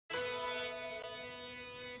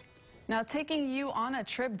Now, taking you on a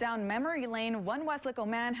trip down memory lane, one Weslaco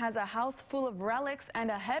man has a house full of relics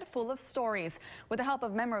and a head full of stories. With the help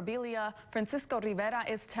of memorabilia, Francisco Rivera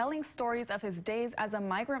is telling stories of his days as a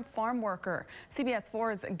migrant farm worker. CBS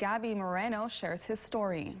 4's Gabby Moreno shares his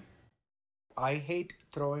story. I hate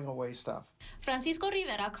throwing away stuff. Francisco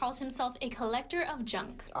Rivera calls himself a collector of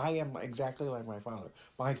junk. I am exactly like my father.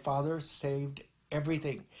 My father saved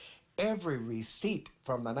everything. Every receipt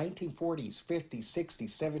from the 1940s, 50s, 60s,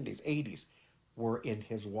 70s, 80s were in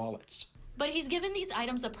his wallets. But he's given these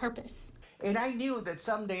items a purpose. And I knew that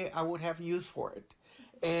someday I would have use for it.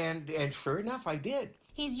 And sure enough, I did.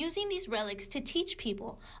 He's using these relics to teach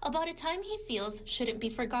people about a time he feels shouldn't be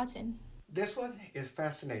forgotten. This one is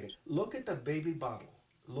fascinating. Look at the baby bottle.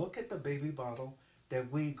 Look at the baby bottle that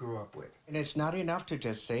we grew up with. And it's not enough to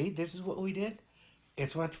just say this is what we did.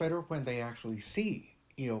 It's much better when they actually see,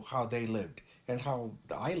 how they lived and how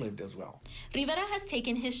I lived as well. Rivera has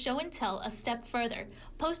taken his show and tell a step further,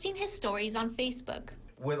 posting his stories on Facebook.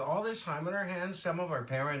 With all this time on our hands, some of our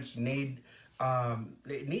parents need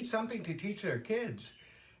something to teach their kids.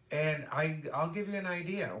 And I'll give you an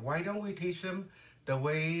idea. Why don't we teach them the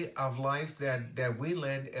way of life that we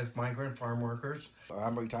led as migrant farm workers?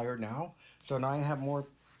 I'm retired now, so now I have more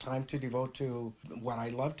time to devote to what I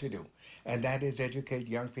love to do, and that is educate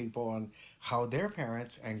young people on how their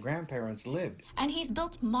parents and grandparents lived. And he's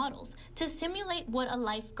built models to simulate what a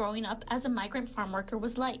life growing up as a migrant farm worker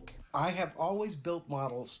was like. I have always built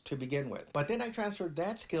models to begin with, but then I transferred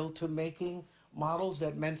that skill to making models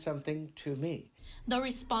that meant something to me. The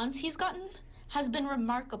response he's gotten has been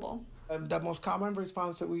remarkable. The most common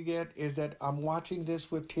response that we get is that I'm watching this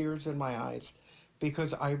with tears in my eyes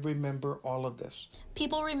because I remember all of this.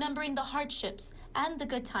 People remembering the hardships and the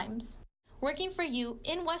good times. Working for you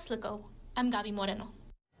in Weslaco, I'm Gabby Moreno.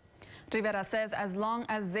 Rivera says as long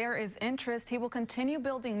as there is interest, he will continue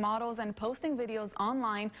building models and posting videos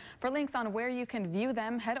online. For links on where you can view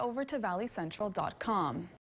them, head over to valleycentral.com.